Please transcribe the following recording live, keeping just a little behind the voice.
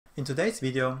In today's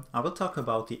video, I will talk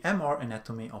about the MR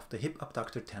anatomy of the hip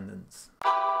abductor tendons.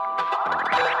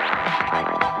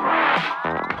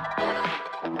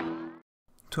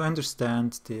 To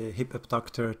understand the hip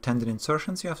abductor tendon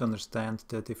insertions, you have to understand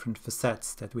the different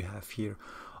facets that we have here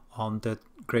on the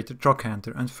greater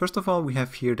trochanter. And first of all, we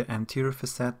have here the anterior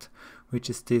facet, which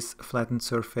is this flattened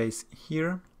surface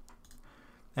here.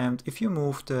 And if you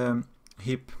move the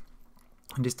hip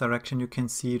in this direction, you can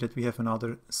see that we have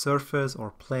another surface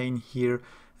or plane here,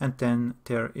 and then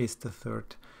there is the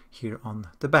third here on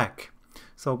the back.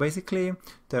 So basically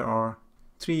there are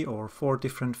 3 or 4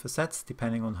 different facets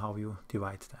depending on how you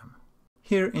divide them.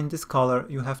 Here in this color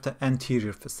you have the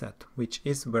anterior facet, which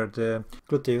is where the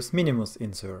gluteus minimus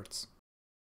inserts.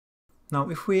 Now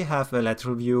if we have a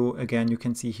lateral view, again you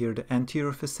can see here the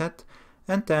anterior facet,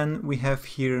 and then we have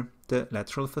here the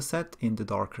lateral facet in the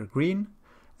darker green,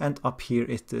 and up here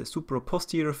is the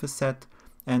superoposterior facet,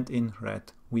 and in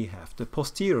red we have the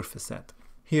posterior facet.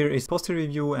 Here is posterior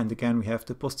view, and again we have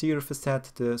the posterior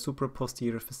facet, the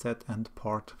superoposterior facet, and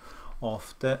part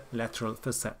of the lateral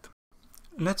facet.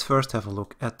 Let's first have a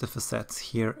look at the facets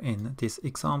here in this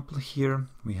example. Here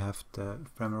we have the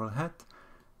femoral head,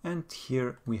 and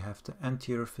here we have the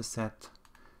anterior facet,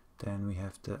 then we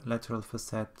have the lateral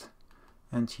facet,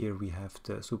 and here we have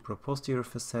the superoposterior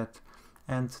facet,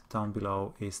 and down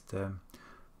below is the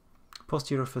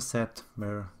posterior facet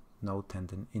where no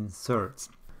tendon inserts.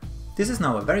 This is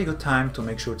now a very good time to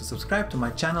make sure to subscribe to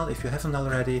my channel if you haven't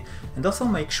already, and also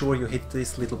make sure you hit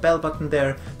this little bell button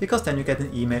there, because then you get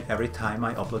an email every time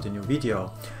I upload a new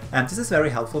video. And this is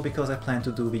very helpful because I plan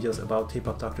to do videos about hip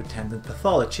abductor tendon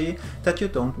pathology that you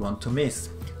don't want to miss.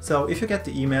 So if you get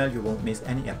the email, you won't miss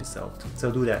any episode.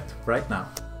 So do that right now.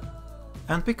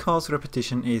 And because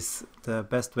repetition is the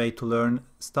best way to learn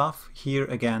stuff, here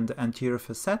again the anterior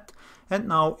facet, and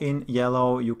now in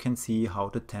yellow you can see how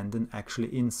the tendon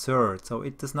actually inserts. So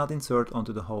it does not insert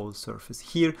onto the whole surface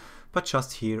here, but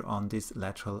just here on this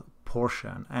lateral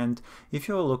portion. And if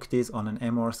you look this on an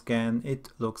MR scan, it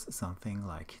looks something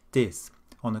like this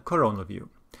on a coronal view.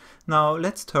 Now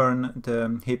let's turn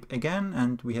the hip again,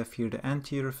 and we have here the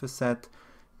anterior facet,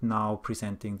 now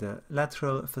presenting the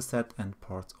lateral facet and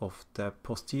parts of the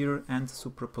posterior and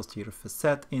superoposterior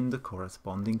facet in the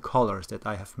corresponding colors that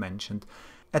I have mentioned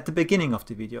at the beginning of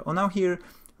the video. Now here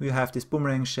we have this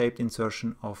boomerang shaped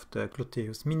insertion of the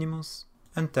gluteus minimus,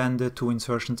 and then the 2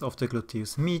 insertions of the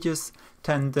gluteus medius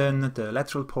tendon, the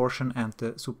lateral portion and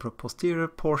the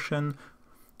superoposterior portion.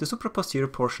 The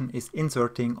superoposterior portion is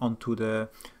inserting onto the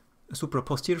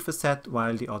superoposterior facet,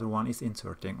 while the other one is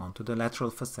inserting onto the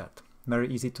lateral facet.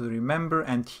 Very easy to remember,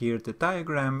 and here the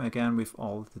diagram again with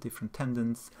all the different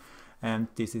tendons, and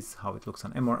this is how it looks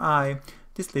on MRI.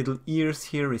 These little ears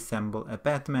here resemble a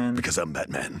Batman. Because I'm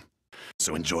Batman,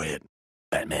 so enjoy it.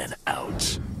 Batman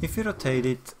out. If we rotate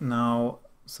it now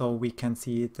so we can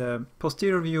see the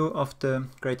posterior view of the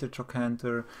greater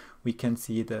trochanter, we can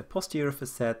see the posterior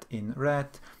facet in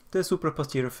red, the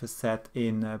superoposterior facet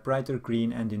in brighter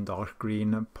green, and in dark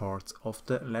green parts of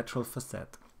the lateral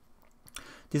facet.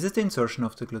 This is the insertion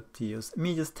of the gluteus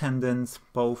medius tendons,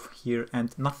 both here,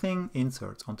 and nothing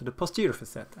inserts onto the posterior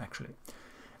facet actually.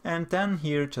 And then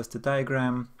here just the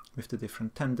diagram with the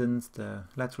different tendons, the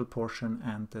lateral portion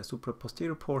and the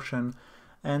superoposterior portion,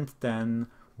 and then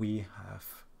we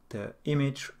have the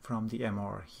image from the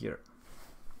MR here.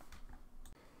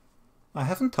 I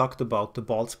haven't talked about the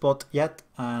bald spot yet,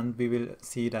 and we will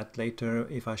see that later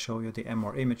if I show you the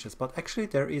MR images, but actually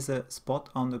there is a spot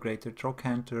on the greater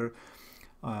trochanter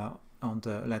on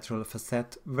the lateral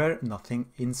facet where nothing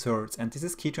inserts, and this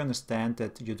is key to understand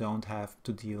that you don't have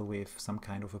to deal with some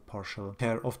kind of a partial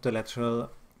tear of the lateral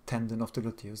tendon of the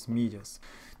gluteus medius.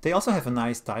 They also have a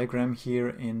nice diagram here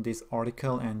in this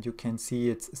article, and you can see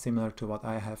it's similar to what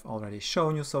I have already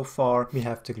shown you so far. We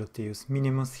have the gluteus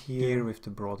minimus here with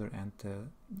the broader and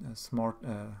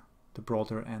the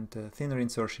broader and the thinner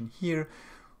insertion here.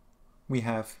 We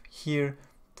have here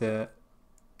the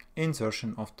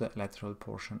insertion of the lateral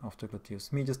portion of the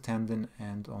gluteus medius tendon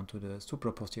and onto the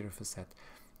superoposterior facet,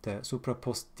 the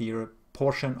superoposterior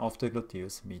portion of the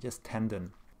gluteus medius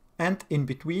tendon. And in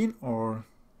between, or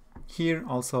here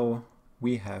also,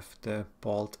 we have the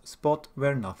bald spot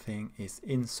where nothing is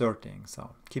inserting,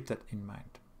 so keep that in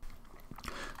mind.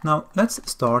 Now let's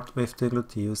start with the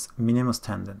gluteus minimus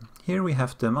tendon. Here we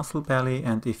have the muscle belly,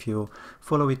 and if you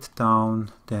follow it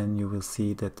down, then you will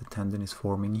see that the tendon is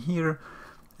forming here,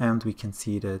 and we can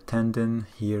see the tendon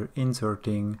here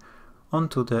inserting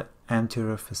onto the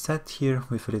anterior facet here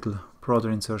with a little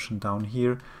broader insertion down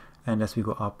here, and as we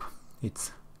go up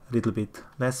it's a little bit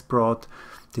less broad,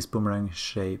 this boomerang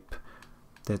shape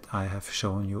that I have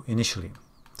shown you initially.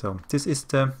 So this is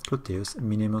the gluteus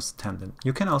minimus tendon.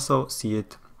 You can also see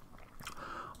it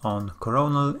on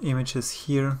coronal images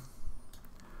here.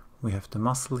 We have the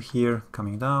muscle here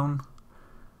coming down.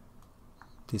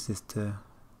 This is the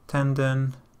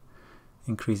tendon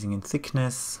increasing in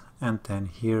thickness, and then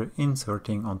here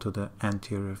inserting onto the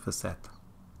anterior facet.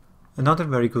 Another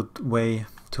very good way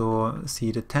to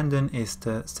see the tendon is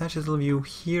the sagittal view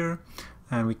here,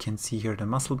 and we can see here the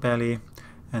muscle belly,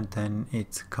 and then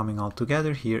it's coming all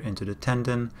together here into the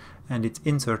tendon, and it's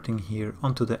inserting here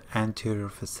onto the anterior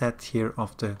facet here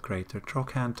of the greater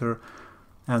trochanter,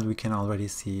 and we can already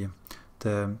see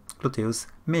the gluteus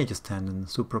medius tendon,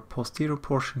 superoposterior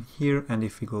portion here, and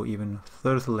if we go even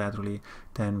further laterally,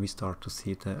 then we start to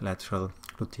see the lateral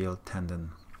gluteal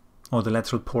tendon, or the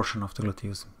lateral portion of the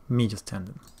gluteus medius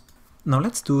tendon. Now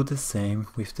let's do the same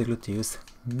with the gluteus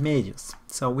medius.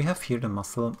 So we have here the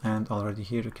muscle, and already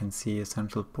here you can see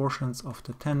central portions of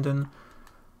the tendon,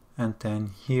 and then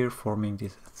here forming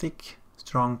this thick,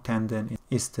 strong tendon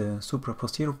is the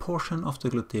superoposterior portion of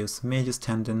the gluteus medius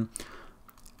tendon,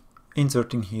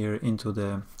 inserting here into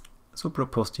the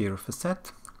superoposterior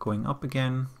facet, going up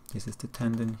again. This is the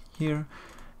tendon here,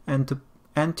 and the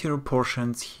anterior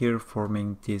portions here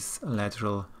forming this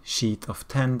lateral sheet of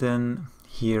tendon,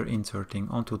 here inserting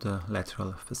onto the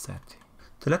lateral facet.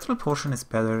 The lateral portion is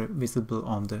better visible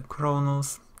on the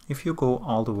coronals. If you go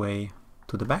all the way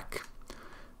to the back,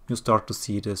 you start to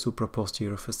see the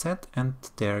superoposterior facet, and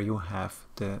there you have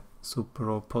the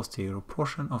superoposterior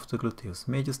portion of the gluteus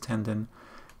medius tendon.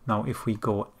 Now if we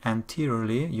go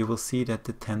anteriorly, you will see that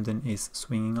the tendon is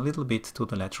swinging a little bit to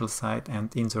the lateral side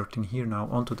and inserting here now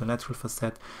onto the lateral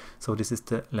facet. So this is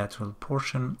the lateral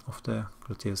portion of the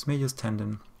gluteus medius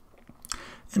tendon.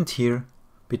 And here,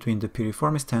 between the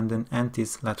piriformis tendon and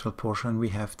this lateral portion, we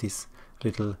have this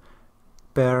little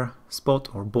bare spot,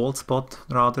 or bald spot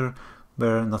rather,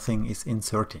 where nothing is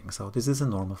inserting. So this is a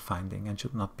normal finding and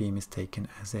should not be mistaken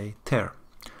as a tear.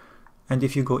 And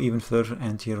if you go even further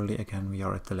anteriorly, again we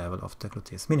are at the level of the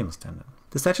gluteus minimus tendon.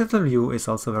 The sagittal view is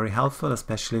also very helpful,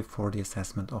 especially for the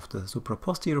assessment of the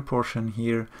superoposterior portion.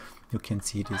 Here you can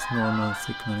see this normal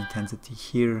signal intensity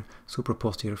here,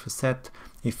 superoposterior facet.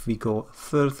 If we go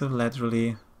further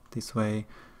laterally this way,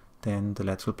 then the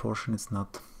lateral portion is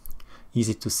not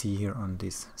easy to see here on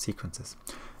these sequences.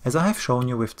 As I have shown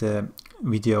you with the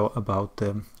video about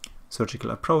the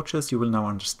surgical approaches, you will now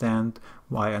understand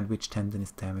why and which tendon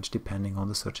is damaged depending on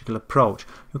the surgical approach.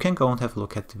 You can go and have a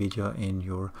look at the video in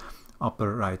your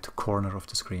upper right corner of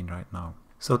the screen right now.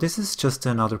 So this is just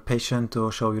another patient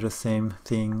to show you the same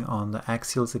thing on the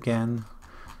axials again.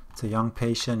 It's a young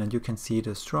patient, and you can see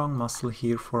the strong muscle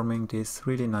here forming this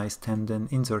really nice tendon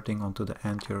inserting onto the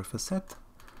anterior facet,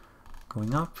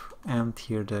 going up, and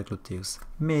here the gluteus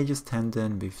medius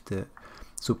tendon with the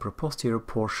superoposterior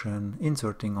portion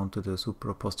inserting onto the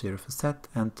superoposterior facet,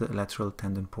 and the lateral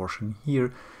tendon portion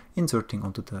here inserting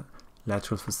onto the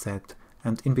lateral facet,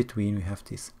 and in between we have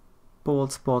this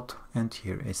bald spot, and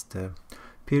here is the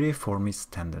piriformis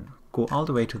tendon. Go all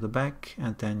the way to the back,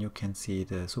 and then you can see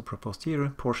the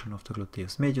superoposterior portion of the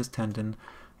gluteus medius tendon.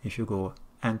 If you go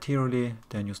anteriorly,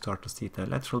 then you start to see the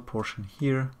lateral portion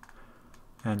here,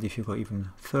 and if you go even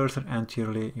further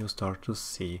anteriorly, you start to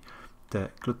see the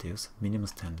gluteus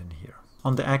minimus tendon here.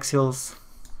 On the axials,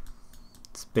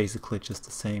 it's basically just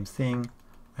the same thing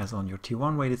as on your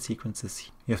T1 weighted sequences.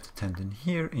 You have the tendon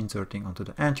here inserting onto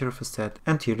the anterior facet,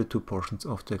 and here the two portions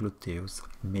of the gluteus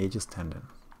medius tendon.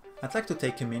 I'd like to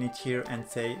take a minute here and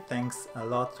say thanks a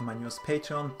lot to my newest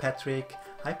patron, Patrick.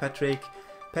 Hi Patrick.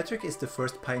 Patrick is the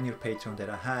first pioneer patron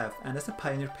that I have, and as a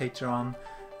pioneer patron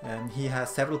he has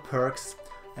several perks,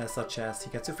 such as he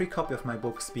gets a free copy of my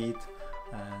book Speed,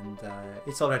 and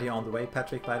it's already on the way,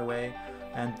 Patrick, by the way,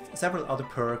 and several other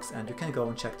perks, and you can go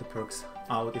and check the perks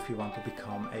out if you want to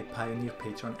become a pioneer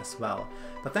patron as well.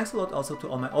 But thanks a lot also to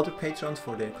all my other patrons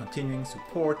for their continuing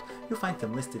support. You find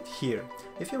them listed here.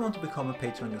 If you want to become a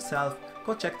patron yourself,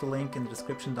 go check the link in the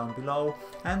description down below,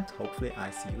 and hopefully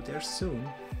I see you there soon.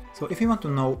 So if you want to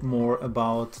know more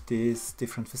about these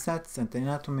different facets and the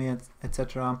anatomy,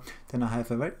 etc., then I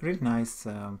have a really nice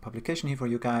publication here for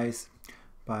you guys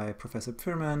by Professor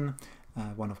Pfirman,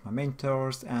 one of my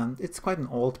mentors, and it's quite an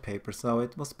old paper, so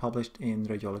it was published in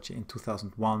Radiology in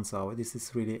 2001, so this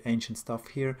is really ancient stuff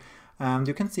here. And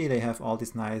you can see they have all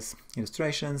these nice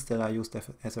illustrations that I used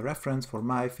as a reference for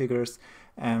my figures,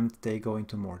 and they go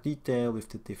into more detail with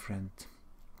the different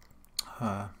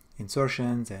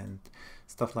insertions and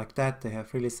stuff like that. They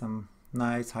have really some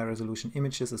nice high resolution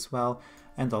images as well,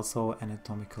 and also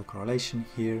anatomical correlation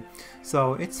here,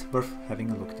 so it's worth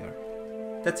having a look there.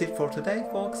 That's it for today,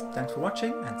 folks. Thanks for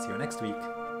watching and see you next week.